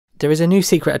there is a new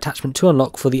secret attachment to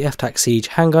unlock for the FTAC Siege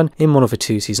handgun in Modern Warfare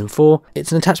 2 Season 4.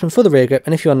 It's an attachment for the rear grip,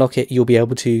 and if you unlock it, you'll be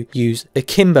able to use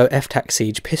Akimbo FTAC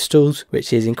Siege pistols,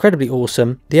 which is incredibly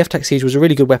awesome. The FTAC Siege was a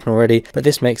really good weapon already, but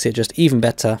this makes it just even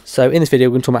better. So in this video,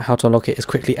 we're going to talk about how to unlock it as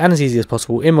quickly and as easy as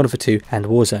possible in Modern Warfare 2 and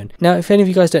Warzone. Now, if any of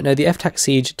you guys don't know, the FTAC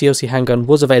Siege DLC handgun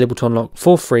was available to unlock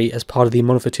for free as part of the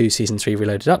Modern Warfare 2 Season 3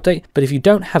 Reloaded update, but if you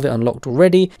don't have it unlocked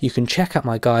already, you can check out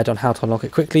my guide on how to unlock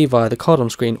it quickly via the card on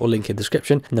screen or link in the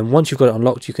description, and then once you've got it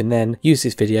unlocked, you can then use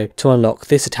this video to unlock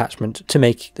this attachment to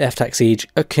make the FTAC Siege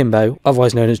Akimbo,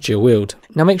 otherwise known as dual wield.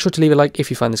 Now make sure to leave a like if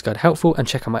you find this guide helpful, and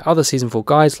check out my other Season 4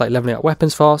 guides like leveling up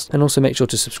weapons fast, and also make sure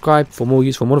to subscribe for more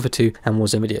useful Modern Warfare 2 and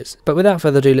Warzone videos. But without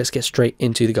further ado, let's get straight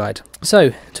into the guide.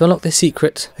 So to unlock this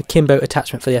secret Akimbo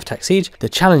attachment for the FTAC Siege, the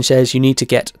challenge says you need to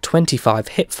get 25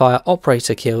 hipfire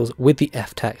operator kills with the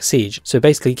FTAC Siege. So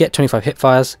basically get 25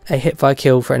 hipfires. A hipfire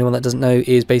kill, for anyone that doesn't know,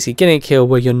 is basically getting a kill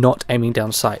where you're not aiming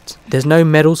down sight. There's no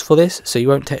medals for this, so you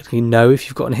won't technically know if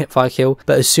you've got a hipfire kill,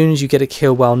 but as soon as you get a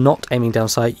kill while not aiming down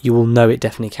sight, you will know it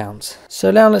definitely counts. So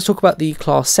now let's talk about the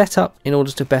class setup in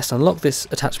order to best unlock this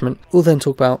attachment. We'll then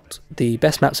talk about the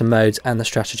best maps and modes and the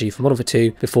strategy for Modern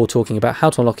Warfare 2 before talking about how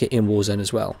to unlock it in Warzone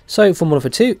as well. So for Modern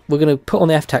Warfare 2, we're going to put on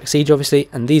the FTAC Siege obviously,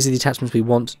 and these are the attachments we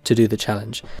want to do the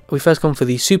challenge. We've first gone for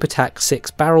the Super TAC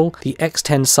 6 barrel, the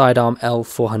X10 sidearm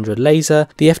L400 laser,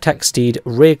 the FTAC Steed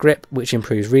rear grip, which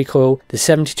improves recoil, the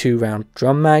 72 round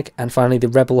drum mag, and finally the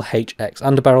Rebel HX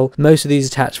underbarrel. Most of these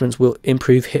attachments will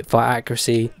improve hipfire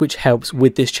accuracy, which helps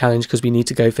with this challenge because we need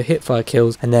to go for hipfire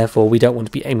kills, and therefore we don't want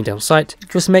to be aiming down sight.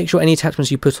 Just make sure any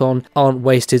attachments you put on aren't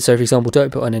wasted. So for example,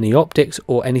 don't put on any optics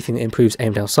or anything that improves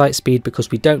aim down sight speed,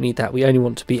 because we don't need that. We only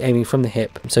want to be aiming from the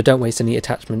hip, so don't waste any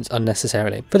attachments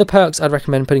unnecessarily. For the perks, I'd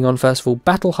recommend putting on first of all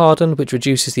Battle Hardened, which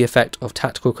reduces the effect of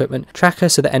tactical equipment, Tracker,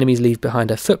 so that enemies leave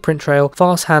behind a footprint trail,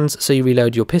 Fast Hands, so you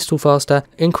reload your pistol faster,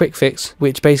 and Quick Fix,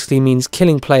 which basically means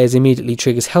killing players immediately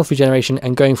triggers health regeneration,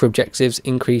 and going for objectives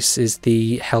increases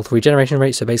the health regeneration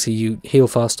rate, so basically you heal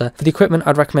faster. For the equipment,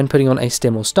 I'd recommend putting on a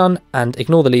Stim or Stun, and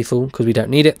ignore the lethal because we don't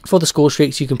need it. For the score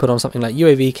streaks, you can put on something like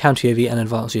UAV, Counter UAV, and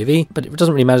Advanced UAV, but it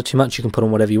doesn't really matter too much. You can put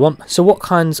on whatever you want. So what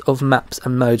kinds of maps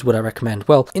and modes would I recommend?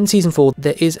 Well, in Season 4,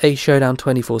 there is a Showdown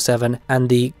 24/7 and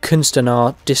the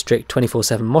Kunstenar District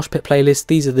 24/7 Mosh Pit playlist.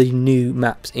 These are the new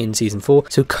maps in Season 4.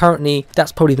 So currently,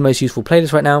 that's probably the most useful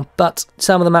playlist right now, but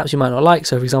some of the maps you might not like.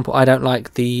 So for example, I don't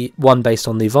like the one based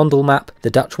on the Vondel map, the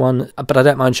Dutch one, but I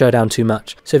don't mind Showdown too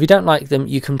much. So if you don't like them,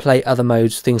 you can play other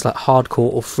modes, things like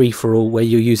Hardcore or Free For All, where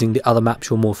you're using the other maps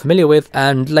you're more familiar with.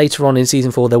 And later on in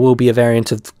Season 4, there will be a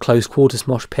variant of Close Quarters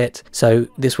Mosh Pit. So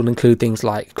this will include things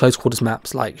like Close Quarters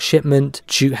maps like Shipment,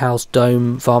 Shoot House,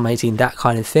 Dome, Farm 18, that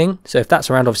kind of thing. So if that's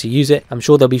around, obviously use it. I'm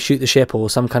sure there'll be Shoot the Ship or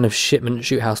some kind of Shipment,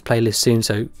 Shoot House playlist soon,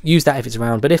 so use that if it's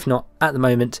around. But if not, at the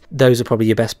moment, those are probably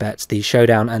your best bets, the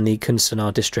Showdown and the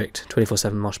Kunstenar District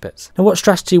 24/7 Mosh Pits. Now what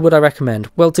strategy would I recommend?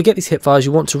 Well, to get these hipfires,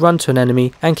 you want to run to an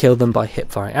enemy and kill them by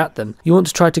hipfiring at them. You want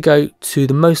to try to go to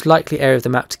the most likely area of the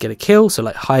map to get a kill, so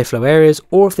like high flow areas,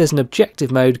 or if there's an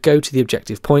objective mode, go to the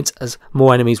objective points, as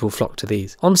more enemies will flock to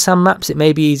these. On some maps, it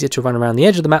may be easier to run around the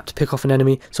edge of the map to pick off an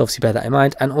enemy, so obviously bear that in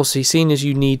mind. And also, seeing as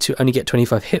you need to only get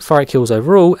 25 hipfire kills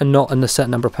overall and not a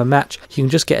certain number per match, you can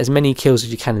just get as many kills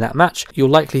as you can in that match. You'll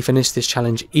likely finish this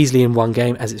challenge easily in one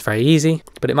game, as it's very easy,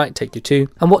 but it might take you two.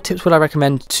 And what tips would I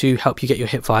recommend to help you get your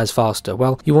hipfires faster?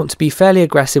 Well, you want to be fairly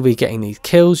aggressive with getting these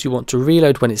kills. You want to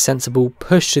reload when it's sensible,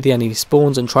 push to the enemy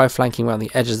spawns and try flanking around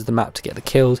the edges of the map to get the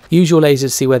kills. Use your lasers to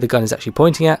see where the gun is actually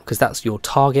pointing at, because that's your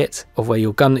target of where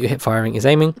your gun that you're hip firing is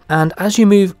aiming. And as you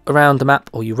move around the map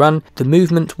or you run, the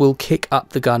movement will kick up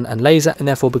the gun and laser, and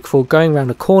therefore before going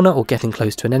around a corner or getting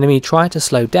close to an enemy, try to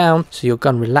slow down so your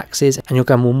gun relaxes and your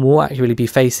gun will more accurately be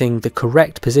facing the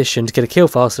correct position to get a kill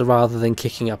faster rather than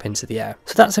kicking up into the air.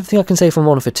 So that's everything I can say for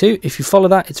Modern Warfare 2. If you follow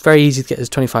that, it's very easy to get those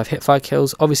 25 hipfire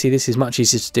kills. Obviously this is much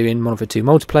easier to do in Modern Warfare 2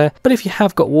 multiplayer, but if you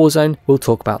have got Warzone, we'll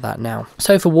talk about that now.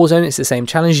 So for Warzone, it's the same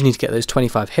challenge. You need to get those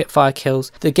 25 hipfire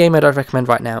kills. The game mode I'd recommend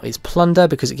right now is Plunder,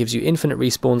 because it gives you infinite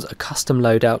respawns, a custom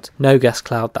loadout, no gas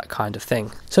cloud, that kind of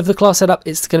thing. So for the class setup,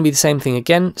 it's going to be the same thing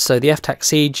again. So the FTAC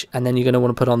Siege, and then you're going to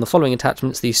want to put on the following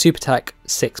attachments: the Super TAC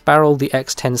 6 barrel, the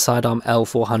X10 sidearm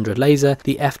L400 laser,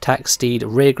 the FTAC Steed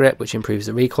rear grip, which improves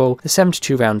the recoil, the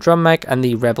 72 round drum mag, and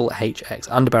the Rebel HX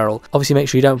underbarrel. Obviously make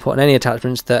sure you don't put on any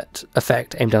attachments that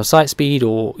affect aim down sight speed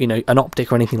or, you know, an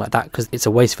optic or anything like that, because it's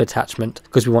a waste of attachment,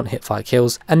 because we want hipfire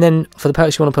kills. And then for the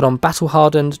perks, you want to put on Battle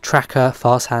Hardened, Tracker,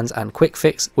 Fast Hands, and Quick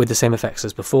Fix with the same effects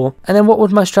as before. And then what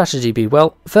would my strategy be?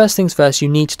 Well, first things first, you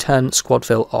need to turn squad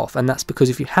fill off, and that's because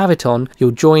if you have it on,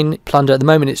 you'll join Plunder. At the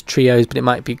moment it's trios, but it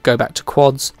might be go back to quad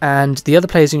quads, and the other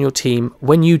players in your team,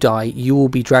 when you die, you will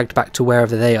be dragged back to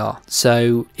wherever they are.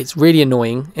 So it's really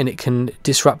annoying, and it can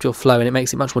disrupt your flow, and it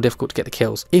makes it much more difficult to get the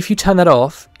kills. If you turn that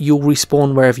off, you'll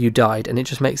respawn wherever you died, and it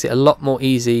just makes it a lot more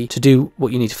easy to do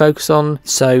what you need to focus on.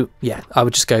 So yeah, I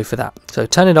would just go for that. So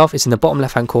turn it off. It's in the bottom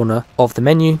left hand corner of the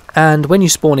menu, and when you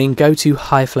spawn in, go to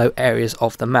high flow areas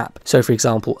of the map. So for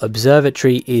example,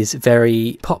 observatory is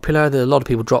very popular. There are a lot of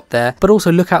people drop there, but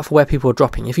also look out for where people are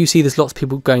dropping. If you see there's lots of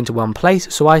people going to one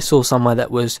place, so I saw somewhere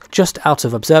that was just out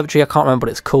of observatory, I can't remember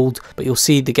what it's called, but you'll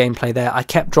see the gameplay there. I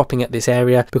kept dropping at this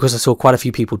area because I saw quite a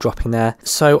few people dropping there,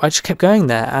 so I just kept going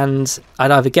there, and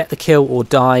I'd either get the kill or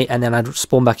die, and then I'd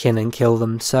spawn back in and kill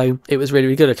them. So it was really,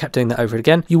 really good. I kept doing that over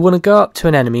again. You want to go up to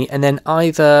an enemy and then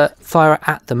either fire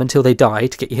at them until they die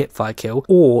to get your hipfire kill,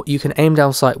 or you can aim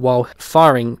down sight while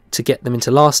firing to get them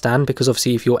into last stand, because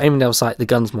obviously if you're aiming down sight, the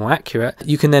gun's more accurate.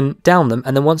 You can then down them,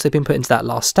 and then once they've been put into that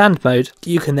last stand mode,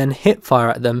 you can then hip fire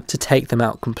at them to take them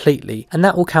out completely, and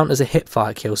that will count as a hip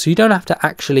fire kill. So you don't have to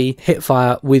actually hip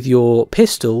fire with your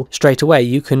pistol straight away.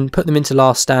 You can put them into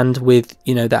last stand with,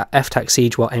 you know, that FTAC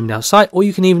Siege while aiming down sight, or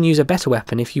you can even use a better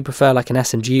weapon if you prefer, like an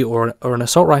SMG or an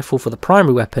assault rifle for the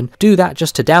primary weapon. Do that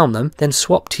just to down them, then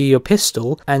swap to your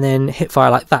pistol and then hip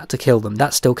fire like that to kill them.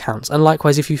 That still counts. And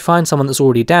likewise, if you find someone that's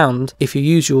already downed, if you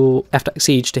use your FTAC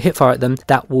Siege to hip fire at them,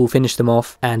 that will finish them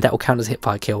off, and that will count as a hip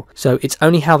fire kill. So it's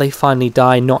only how they finally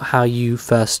die, not how you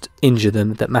first injure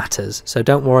them, that matters. So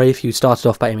don't worry if you started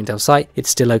off by aiming down sight, it's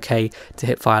still okay to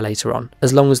hip fire later on,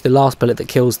 as long as the last bullet that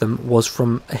kills them was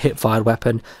from a hip fired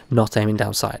weapon, not aiming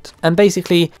down sight. And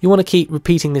basically you want to keep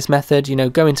repeating this method. You know,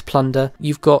 go into plunder,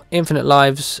 you've got infinite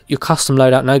lives, your custom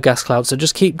loadout, no gas cloud, so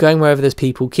just keep going wherever there's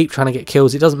people, keep trying to get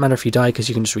kills. It doesn't matter if you die because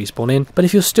you can just respawn in. But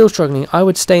if you're still struggling, I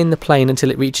would stay in the plane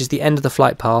until it reaches the end of the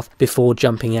flight path before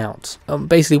jumping out.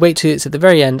 Basically wait till it's at the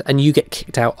very end and you get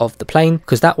kicked out of the plane,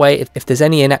 because that way if there's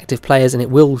any inactive players, and it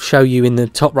will show you in the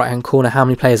top right hand corner how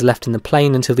many players are left in the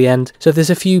plane until the end. So if there's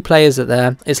a few players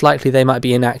there, it's likely they might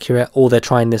be inaccurate or they're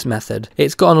trying this method.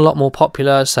 It's gotten a lot more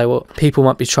popular, so people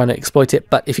might be trying to exploit it,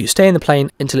 but if you stay in the plane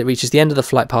until it reaches the end of the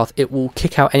flight path, it will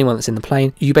kick out anyone that's in the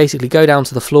plane. You basically go down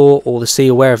to the floor or the sea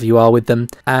or wherever you are with them,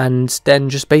 and then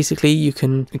just basically you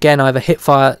can again either hit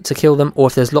fire to kill them, or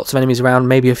if there's lots of enemies around,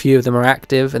 maybe a few of them are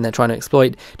active and they're trying to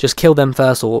exploit, just kill them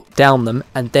first or down them,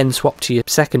 and then swap to your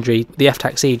secondary, the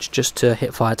FTAC Siege, just to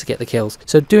hit fire to get the kills.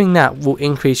 So doing that will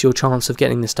increase your chance of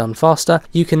getting this done faster.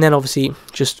 You can then obviously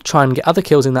just try and get other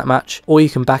kills in that match, or you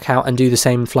can back out and do the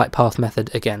same flight path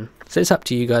method again. So it's up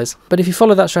to you guys. But if you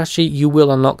follow that strategy, you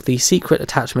will unlock the secret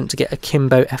attachment to get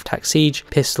Akimbo FTAC Siege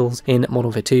pistols in Modern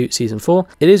Warfare 2 Season 4.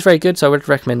 It is very good, so I would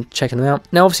recommend checking them out.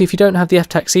 Now obviously if you don't have the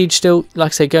FTAC Siege still,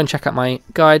 like I say, go and check out my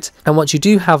guides. And once you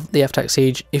do have the FTAC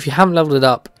Siege, if you haven't leveled it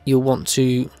up, you'll want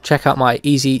to check out my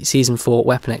easy Season 4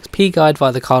 weapon XP guide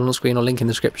via the card on the screen or link in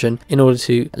the description in order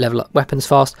to level up weapons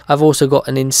fast. I've also got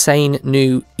an insane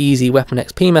new easy weapon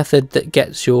XP method that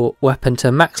gets your weapon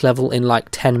to max level in like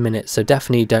 10 minutes, so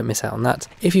definitely don't miss out on that.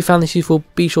 If you found this useful,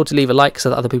 be sure to leave a like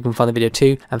so that other people can find the video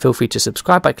too, and feel free to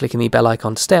subscribe by clicking the bell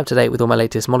icon to stay up to date with all my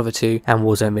latest Modern Warfare 2 and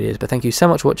Warzone videos. But thank you so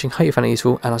much for watching, hope you found it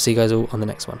useful, and I'll see you guys all on the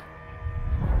next one.